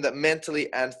a gym that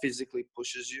mentally and physically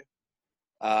pushes you,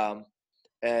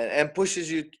 and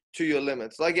pushes you to your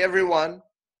limits. Like everyone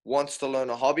wants to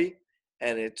learn a hobby,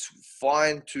 and it's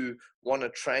fine to want to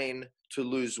train to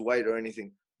lose weight or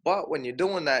anything. But when you're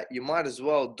doing that, you might as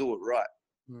well do it right.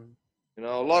 You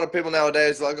know, a lot of people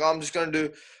nowadays like, oh, I'm just going to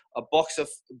do a box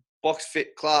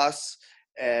fit class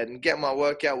and get my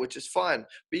workout, which is fine.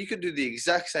 But you could do the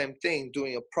exact same thing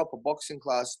doing a proper boxing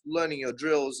class, learning your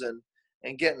drills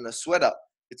and getting a sweat up.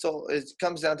 It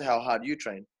comes down to how hard you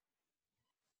train.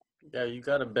 Yeah, you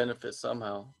got to benefit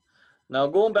somehow. Now,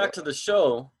 going back to the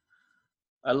show,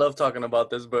 I love talking about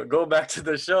this, but go back to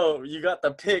the show. You got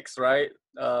the picks, right?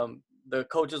 The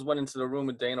coaches went into the room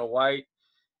with Dana White,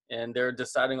 and they're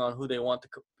deciding on who they want to,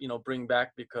 you know, bring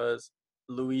back because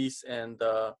Luis and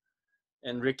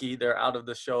Ricky, they're out of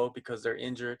the show because they're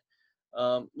injured.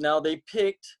 Now they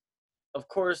picked, of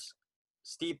course,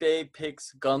 Stipe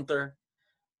picks Gunther.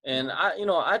 And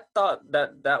I thought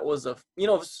that was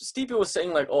Stipe was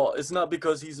saying like, oh, it's not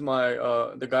because he's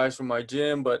the guys from my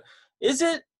gym, but is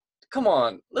it? Come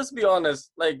on, let's be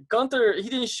honest. Like Gunther, he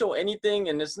didn't show anything,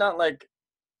 and it's not like,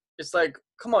 it's like,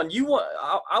 come on,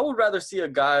 I would rather see a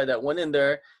guy that went in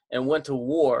there and went to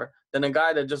war than a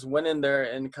guy that just went in there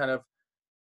and kind of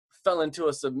fell into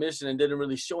a submission and didn't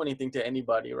really show anything to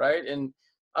anybody, right? And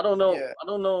I don't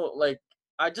know, like,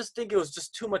 I just think it was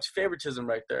just too much favoritism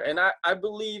right there. And I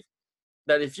believe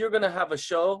that if you're going to have a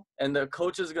show and the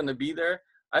coach is going to be there,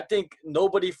 I think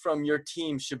nobody from your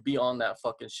team should be on that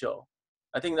fucking show.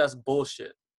 I think that's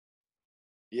bullshit.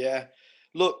 Yeah.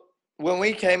 Look, when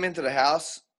we came into the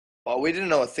house, we didn't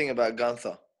know a thing about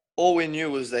Gunther. All we knew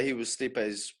was that he was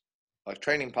Stipe's like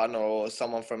training partner or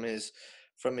someone from his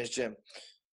gym.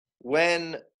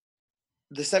 When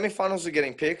the semifinals were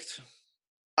getting picked,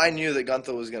 I knew that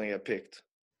Gunther was going to get picked.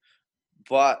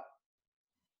 But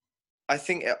I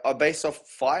think based off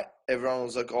fight, everyone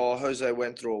was like, oh, Jose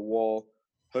went through a wall.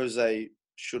 Jose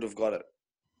should have got it.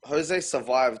 Jose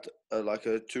survived like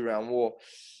a 2-round war,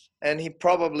 and he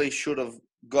probably should have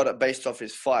got it based off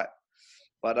his fight.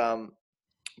 But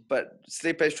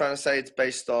Stipe's trying to say it's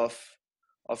based off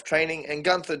training, and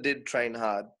Gunther did train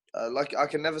hard. Like I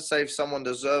can never say if someone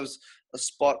deserves a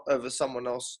spot over someone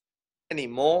else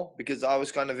anymore because I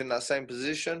was kind of in that same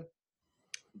position.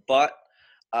 But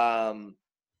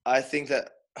I think that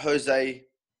Jose,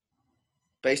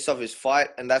 based off his fight,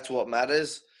 and that's what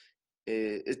matters.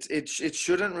 It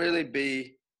shouldn't really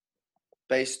be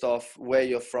based off where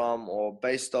you're from or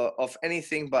based off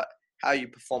anything but how you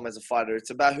perform as a fighter.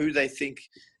 It's about who they think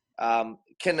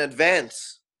can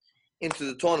advance into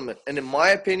the tournament. And in my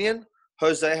opinion,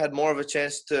 Jose had more of a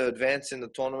chance to advance in the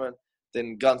tournament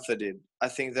than Gunther did. I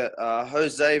think that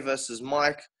Jose versus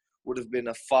Mike would have been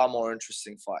a far more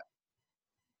interesting fight.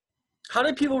 How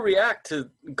did people react to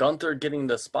Gunther getting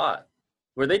the spot?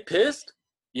 Were they pissed?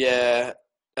 Yeah.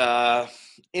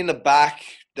 In the back,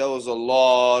 there was a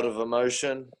lot of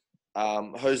emotion.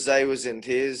 Jose was in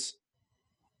tears.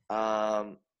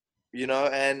 You know,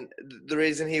 and the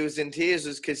reason he was in tears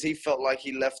was because he felt like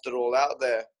he left it all out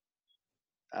there.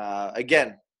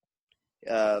 Again,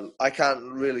 I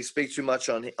can't really speak too much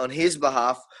on his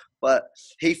behalf, but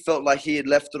he felt like he had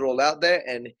left it all out there,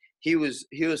 and he was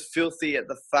filthy at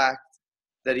the fact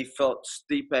that he felt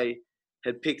Stipe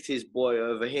had picked his boy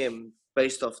over him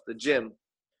based off the gym.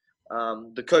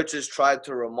 The coaches tried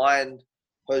to remind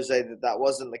Jose that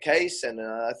wasn't the case, and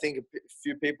I think a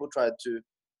few people tried to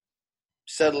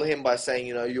settle him by saying,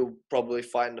 you know, you'll probably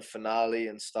fight in the finale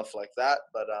and stuff like that.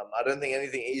 But I don't think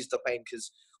anything eased the pain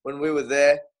because when we were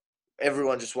there,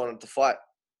 everyone just wanted to fight.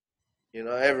 You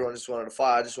know, everyone just wanted to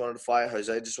fight. I just wanted to fight.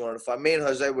 Jose just wanted to fight. Me and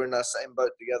Jose were in that same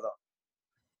boat together.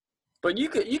 But you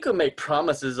could make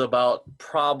promises about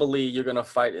probably you're gonna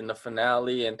fight in the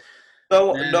finale, and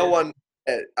no one,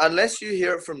 unless you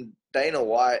hear it from Dana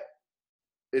White,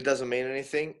 it doesn't mean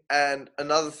anything. And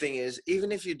another thing is,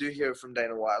 even if you do hear it from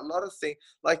Dana White, a lot of things,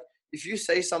 like if you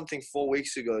say something 4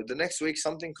 weeks ago, the next week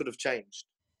something could have changed.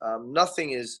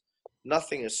 Nothing is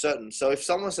certain. So if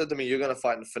someone said to me, "You're going to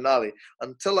fight in the finale,"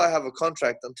 until I have a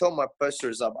contract, until my poster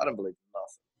is up, I don't believe in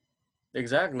nothing.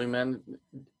 Exactly, man.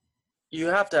 You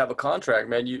have to have a contract,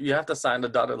 man. You have to sign the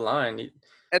dotted line.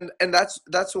 And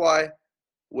that's why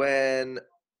when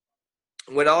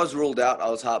I was ruled out, I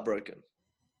was heartbroken.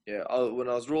 Yeah, when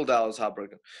I was ruled out, I was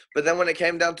heartbroken. But then when it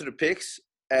came down to the picks,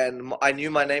 and I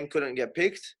knew my name couldn't get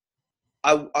picked,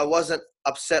 I wasn't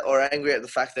upset or angry at the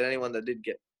fact that anyone that did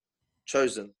get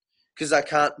chosen, because I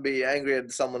can't be angry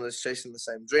at someone that's chasing the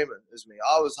same dream as me.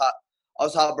 I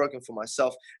was heartbroken for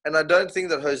myself, and I don't think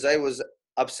that Jose was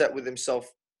upset with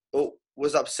himself or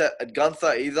was upset at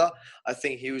Gunther either. I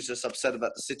think he was just upset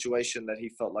about the situation that he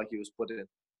felt like he was put in.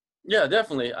 Yeah,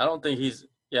 definitely. I don't think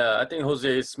I think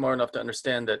Jose is smart enough to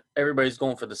understand that everybody's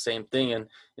going for the same thing. And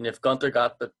if Gunther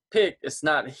got the pick, it's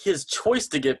not his choice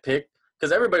to get picked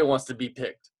because everybody wants to be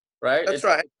picked, right? That's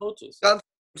right. Coaches.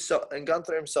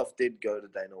 Gunther himself did go to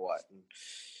Dana White and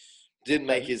did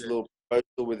make his little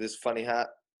proposal with his funny hat.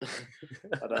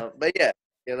 But yeah,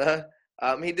 you know,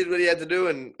 he did what he had to do,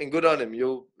 and good on him.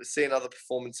 You'll see another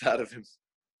performance out of him.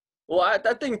 Well, I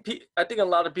think a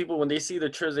lot of people, when they see the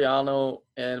Trizziano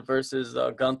and versus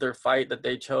Gunther fight that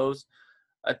they chose,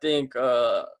 I think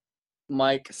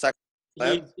Mike,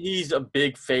 he's a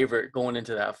big favorite going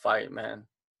into that fight, man.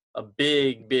 A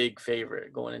big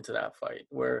favorite going into that fight.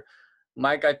 Where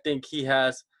Mike, I think he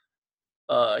has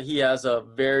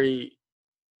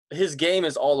his game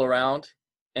is all around.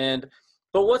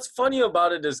 But what's funny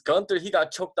about it is Gunther, he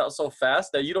got choked out so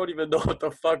fast that you don't even know what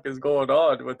the fuck is going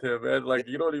on with him, man. Like,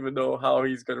 you don't even know how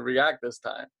he's going to react this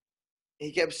time.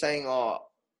 He kept saying, "Oh,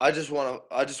 I just want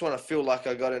to feel like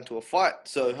I got into a fight."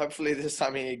 So hopefully this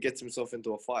time he gets himself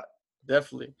into a fight.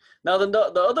 Definitely. Now, the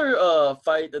other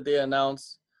fight that they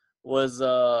announced was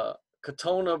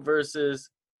Katona versus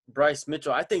Bryce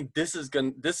Mitchell. I think this is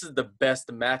the best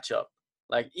matchup.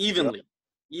 Like, evenly.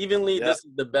 Yep. This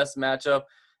is the best matchup.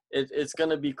 It's going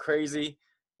to be crazy,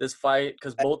 this fight,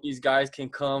 because both these guys can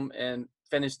come and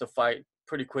finish the fight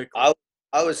pretty quickly.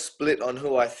 I was split on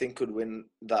who I think could win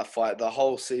that fight the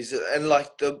whole season. And,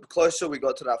 like, the closer we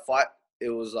got to that fight,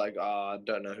 it was like, I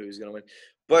don't know who's going to win.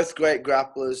 Both great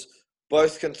grapplers.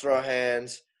 Both can throw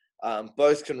hands.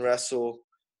 Both can wrestle.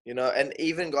 You know, and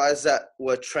even guys that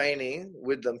were training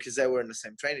with them, because they were in the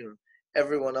same training room,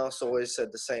 everyone else always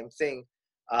said the same thing.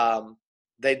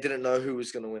 They didn't know who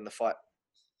was going to win the fight.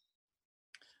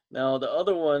 Now, the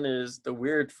other one is the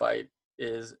weird fight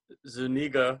is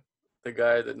Zuniga, the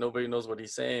guy that nobody knows what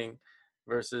he's saying,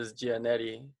 versus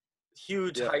Giannetti.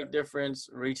 Huge height difference,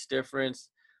 reach difference.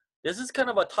 This is kind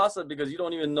of a toss-up because you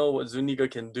don't even know what Zuniga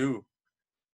can do.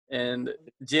 And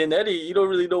Giannetti, you don't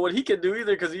really know what he can do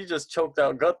either because he just choked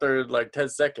out Gunther in like 10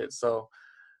 seconds. So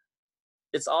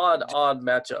it's odd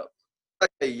matchup.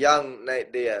 Like a young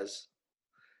Nate Diaz.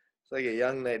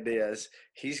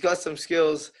 He's got some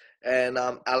skills. and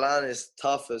Alan is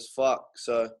tough as fuck.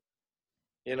 So,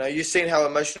 you know, you've seen how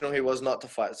emotional he was not to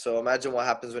fight. So imagine what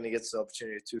happens when he gets the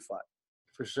opportunity to fight.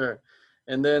 For sure.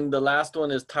 And then the last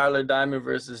one is Tyler Diamond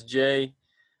versus Jay.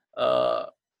 I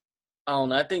don't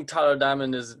know. I think Tyler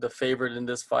Diamond is the favorite in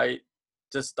this fight,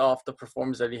 just off the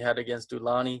performance that he had against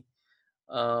Dulani.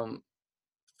 I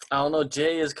don't know.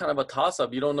 Jay is kind of a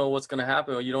toss-up. You don't know what's going to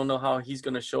happen, or you don't know how he's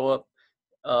going to show up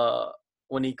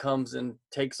when he comes and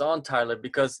takes on Tyler,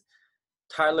 because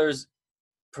Tyler's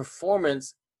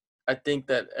performance, I think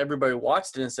that everybody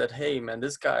watched it and said, "Hey, man,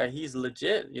 this guy, he's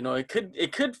legit." You know, it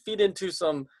could feed into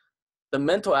the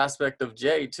mental aspect of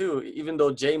Jay too. Even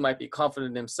though Jay might be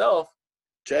confident in himself,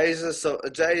 Jay.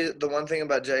 The one thing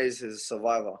about Jay is he's a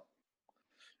survivor.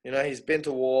 You know, he's been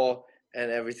to war and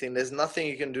everything. There's nothing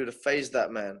you can do to phase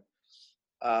that man.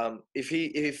 If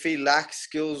he lacks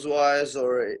skills wise,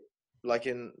 or like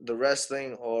in the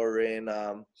wrestling, or in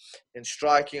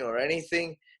striking or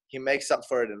anything, he makes up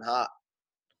for it in heart.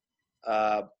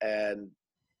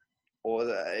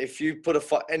 If you put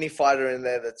any fighter in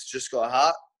there that's just got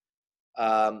heart,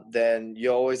 then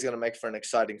you're always going to make for an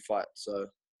exciting fight. So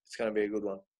it's going to be a good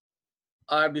one.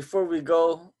 All right, before we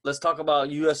go, let's talk about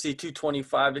UFC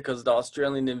 225, because the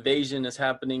Australian invasion is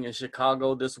happening in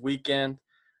Chicago this weekend.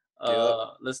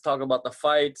 Let's talk about the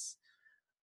fights.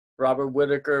 Robert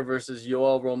Whittaker versus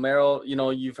Yoel Romero. You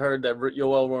know, you've heard that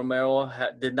Yoel Romero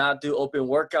did not do open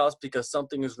workouts because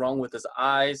something is wrong with his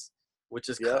eyes, which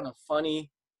is kind of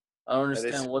funny. I don't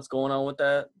understand what's going on with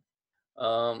that.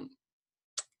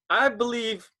 I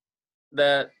believe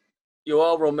that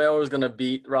Yoel Romero is going to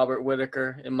beat Robert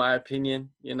Whittaker, in my opinion.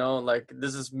 You know, like,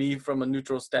 this is me from a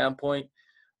neutral standpoint.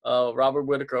 Robert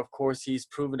Whittaker, of course, he's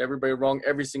proven everybody wrong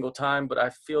every single time, but I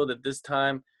feel that this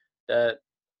time that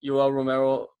Yoel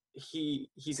Romero,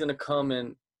 he's going to come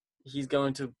and he's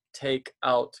going to take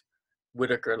out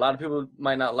Whittaker. A lot of people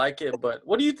might not like it, but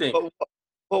what do you think?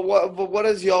 But what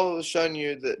has Yoel shown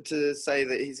you to say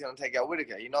that he's going to take out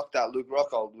Whittaker? He knocked out Luke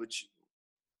Rockhold, which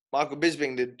Michael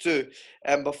Bisping did too.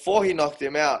 And before he knocked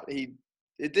him out, he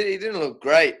didn't look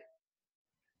great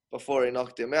before he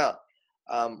knocked him out.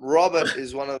 Robert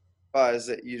is one of the guys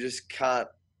that you just can't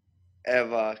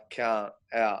ever count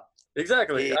out.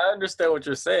 Exactly. I understand what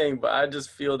you're saying, but I just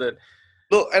feel that...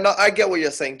 Look, and I get what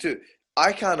you're saying too.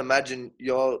 I can't imagine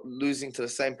you're losing to the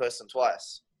same person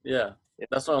twice. Yeah,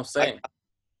 that's what I'm saying.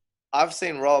 I've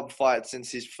seen Rob fight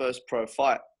since his first pro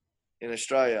fight in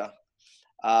Australia.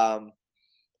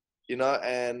 You know,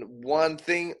 and one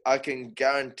thing I can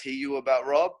guarantee you about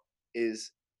Rob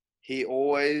is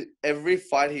every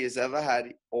fight he has ever had,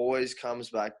 he always comes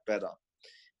back better.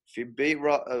 If you beat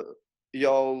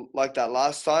Yoel like that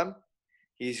last time,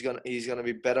 he's gonna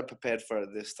be better prepared for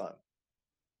it this time.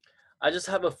 I just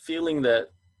have a feeling that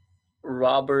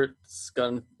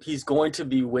he's going to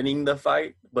be winning the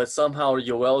fight, but somehow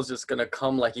Yoel's just gonna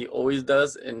come like he always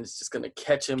does, and it's just gonna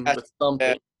catch him with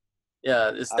something.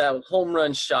 Yeah, it's that home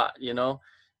run shot, you know?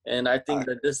 And I think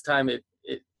that this time it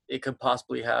could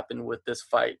possibly happen with this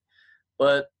fight.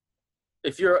 But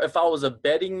if I was a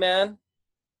betting man,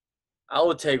 I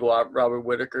would take Robert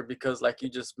Whittaker, because like you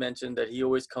just mentioned, that he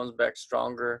always comes back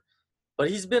stronger.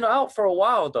 But he's been out for a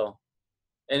while though.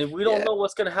 And we don't know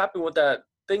what's going to happen with that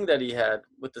thing that he had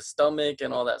with the stomach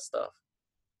and all that stuff.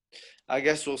 I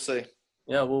guess we'll see.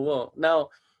 Yeah, we will. Now,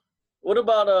 what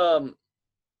about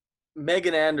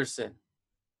Megan Anderson?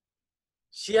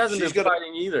 She hasn't been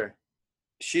fighting either.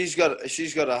 She's got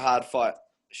a hard fight.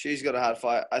 She's got a hard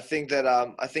fight. I think that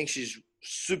I think she's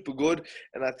super good,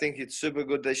 and I think it's super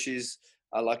good that she's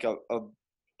like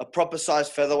a proper size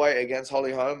featherweight against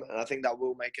Holly Holm, and I think that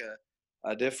will make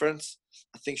a difference.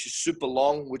 I think she's super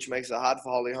long, which makes it hard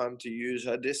for Holly Holm to use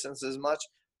her distance as much.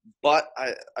 But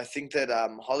I think that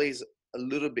Holly's a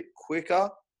little bit quicker.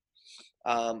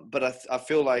 But I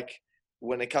feel like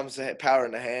when it comes to power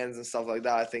in the hands and stuff like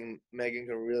that, I think Megan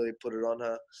can really put it on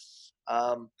her.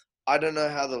 I don't know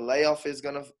how the layoff is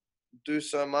going to do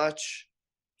so much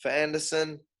for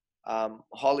Anderson.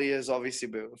 Holly has obviously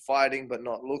been fighting, but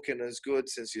not looking as good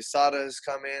since USADA has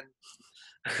come in.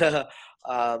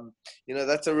 You know,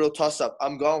 that's a real toss-up.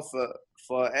 I'm going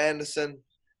for Anderson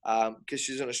because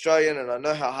she's an Australian, and I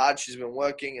know how hard she's been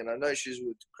working, and I know she's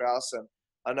with Krause, and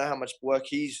I know how much work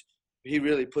he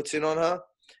really puts in on her,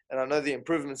 and I know the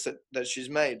improvements that she's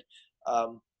made.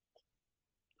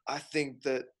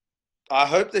 I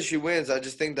hope that she wins. I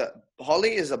just think that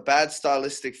Holly is a bad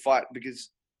stylistic fight because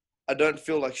I don't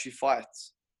feel like she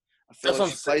fights. I feel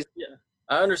like she plays. Yeah,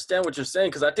 I understand what you're saying,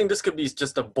 because I think this could be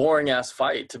just a boring ass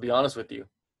fight, to be honest with you.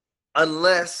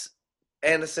 Unless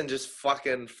Anderson just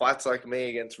fucking fights like me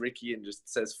against Ricky and just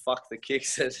says fuck the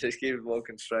kicks and just keeps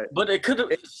walking straight. But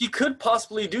she could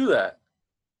possibly do that.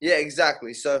 Yeah,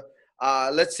 exactly. So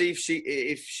let's see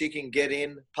if she can get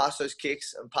in, pass those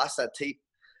kicks and pass that teep,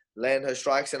 land her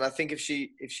strikes. And I think if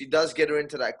she does get her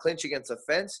into that clinch against the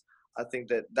fence, I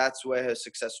think that's where her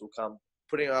success will come.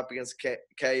 Putting her up against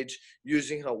cage,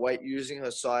 using her weight, using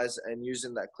her size, and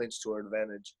using that clinch to her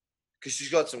advantage. Because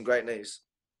she's got some great knees.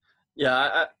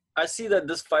 Yeah, I see that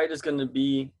this fight is going to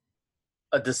be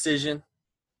a decision.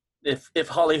 If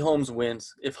Holly Holmes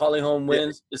wins. If Holly Holmes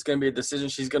wins, it's going to be a decision.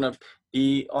 She's going to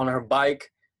be on her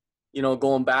bike,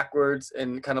 going backwards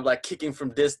and kind of like kicking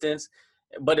from distance.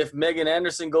 But if Megan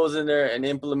Anderson goes in there and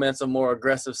implements a more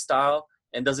aggressive style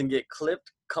and doesn't get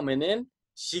clipped coming in,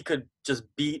 she could just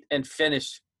beat and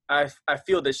finish. I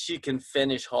feel that she can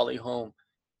finish Holly Holm.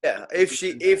 Yeah, if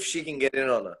she can get in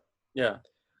on her. Yeah.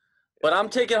 But I'm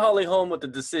taking Holly Holm with the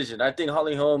decision. I think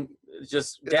Holly Holm is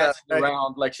just dancing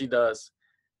around like she does.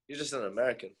 You're just an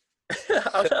American.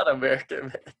 I'm not American,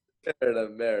 man. You're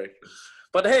an American.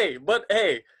 But hey,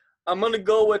 I'm going to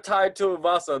go with Tai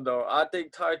Tuivasa, though. I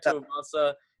think Tai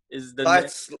Tuivasa is the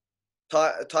next.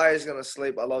 Tai is going to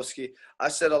sleep Arlovski. I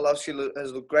said Arlovski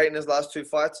has looked great in his last two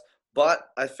fights, but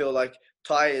I feel like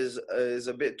Tai is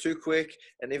a bit too quick.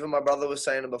 And even my brother was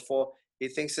saying it before, he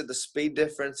thinks that the speed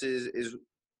difference is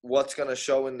what's going to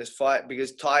show in this fight,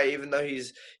 because Tai, even though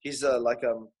he's a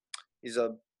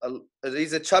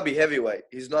chubby heavyweight,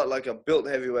 he's not like a built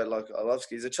heavyweight like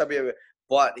Arlovski. He's a chubby heavyweight,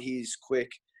 but he's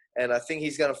quick, and I think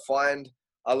he's going to find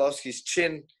Arlovski's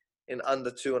chin in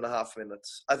under 2.5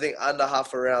 minutes. I think under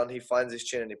half a round he finds his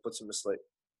chin and he puts him to sleep.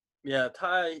 Yeah,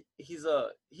 Tai, he's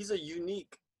a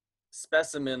unique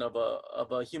specimen of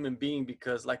a human being,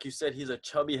 because like you said, he's a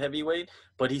chubby heavyweight,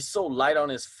 but he's so light on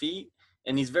his feet.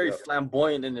 And he's very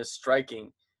flamboyant in his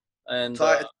striking. And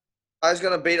Tai's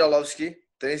going to beat Arlovski.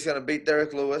 Then he's going to beat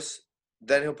Derek Lewis.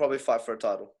 Then he'll probably fight for a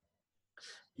title.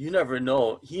 You never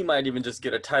know. He might even just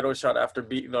get a title shot after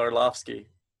beating Arlovski.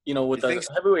 With the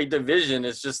heavyweight division,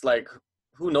 it's just like,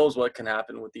 who knows what can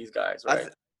happen with these guys, right?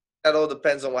 That all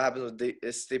depends on what happens with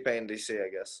Stipe and DC, I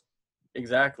guess.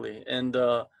 Exactly. And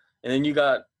then you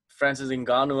got Francis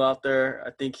Ngannou out there. I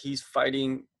think he's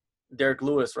fighting Derek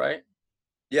Lewis, right?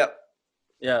 Yep.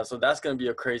 Yeah, so that's going to be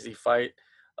a crazy fight.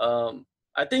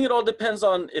 I think it all depends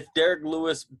on if Derek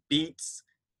Lewis beats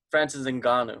Francis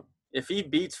Ngannou. If he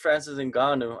beats Francis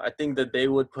Ngannou, I think that they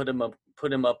would put him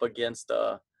up against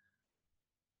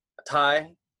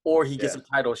Tai, or he gets a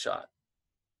title shot.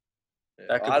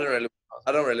 Yeah. I don't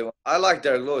really want. I like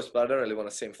Derek Lewis, but I don't really want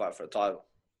to see him fight for a title.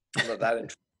 I'm not that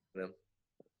interested in him.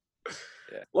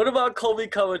 Yeah. What about Colby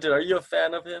Covington? Are you a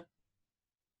fan of him?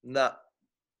 Nah.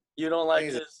 You don't like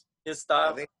his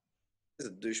style? I think he's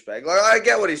a douchebag. Like, I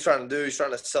get what he's trying to do. He's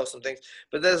trying to sell some things,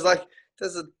 but there's a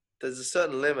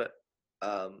certain limit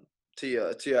to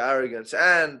your arrogance,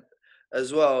 and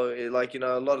as well, a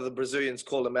lot of the Brazilians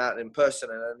call him out in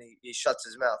person, and then he shuts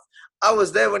his mouth. I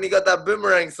was there when he got that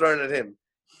boomerang thrown at him.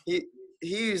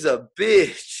 He's a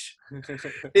bitch.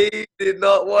 He did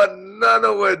not want none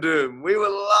of it to him. We were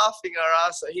laughing our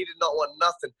ass off. He did not want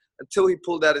nothing until he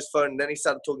pulled out his phone, and then he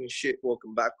started talking shit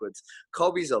walking backwards.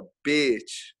 Colby's a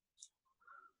bitch.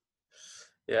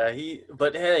 Yeah,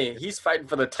 but hey, he's fighting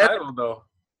for the title though.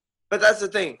 But that's the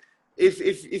thing.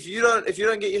 If you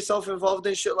don't get yourself involved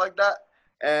in shit like that,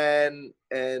 and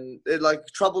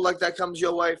trouble like that comes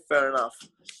your way, fair enough.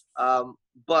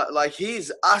 But like,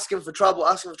 he's asking for trouble,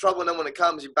 and then when it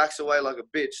comes, he backs away like a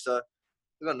bitch. So I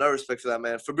got no respect for that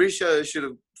man. Fabricio should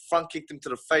have front kicked him to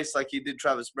the face like he did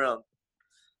Travis Brown.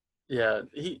 Yeah,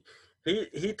 he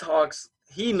talks.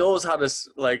 He knows how to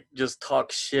just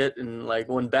talk shit, and like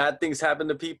when bad things happen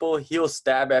to people, he'll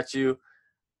stab at you.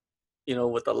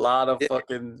 With a lot of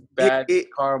fucking bad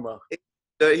karma.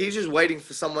 He's just waiting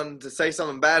for someone to say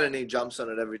something bad, and he jumps on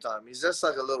it every time. He's just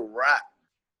like a little rat.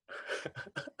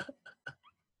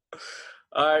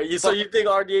 All right, so you think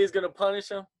RDA is gonna punish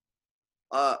him?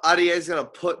 RDA is gonna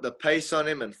put the pace on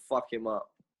him and fuck him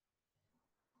up.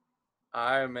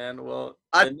 All right, man. Well,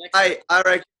 I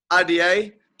reckon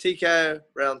RDA TKO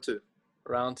round 2.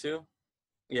 Round 2?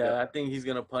 Yeah, I think he's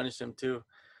gonna punish him too.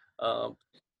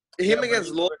 Him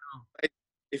against Lawler,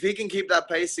 if he can keep that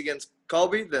pace against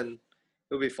Colby, then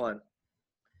he'll be fine.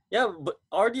 Yeah, but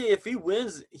RDA, if he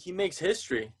wins, he makes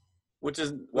history, which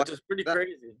is pretty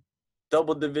crazy.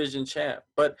 Double division champ.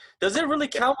 But does it really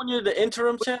count when you're the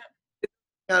interim champ? It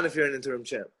doesn't count if you're an interim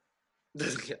champ.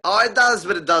 Oh, it does,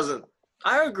 but it doesn't.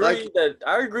 I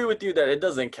agree with you that it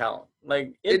doesn't count.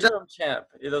 Like interim champ,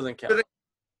 it doesn't count.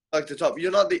 Like the top.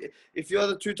 If you're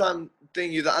the 2-time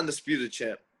thing, you're the undisputed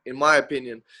champ. in my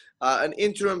opinion. An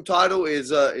interim title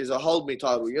is a hold me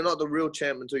title. You're not the real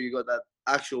champ until you got that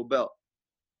actual belt.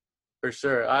 For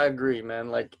sure. I agree, man.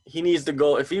 Like, he needs to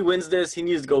go. If he wins this, he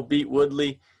needs to go beat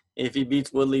Woodley. If he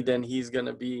beats Woodley, then he's going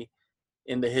to be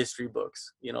in the history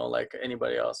books, you know, like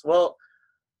anybody else. Well,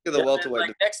 The welterweight.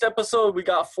 like next episode, we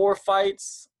got 4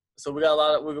 fights. So we got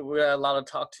a lot of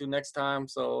talk to next time.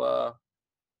 So,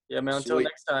 yeah, man, until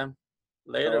next time.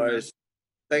 Later, man.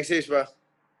 Thanks, East, bro.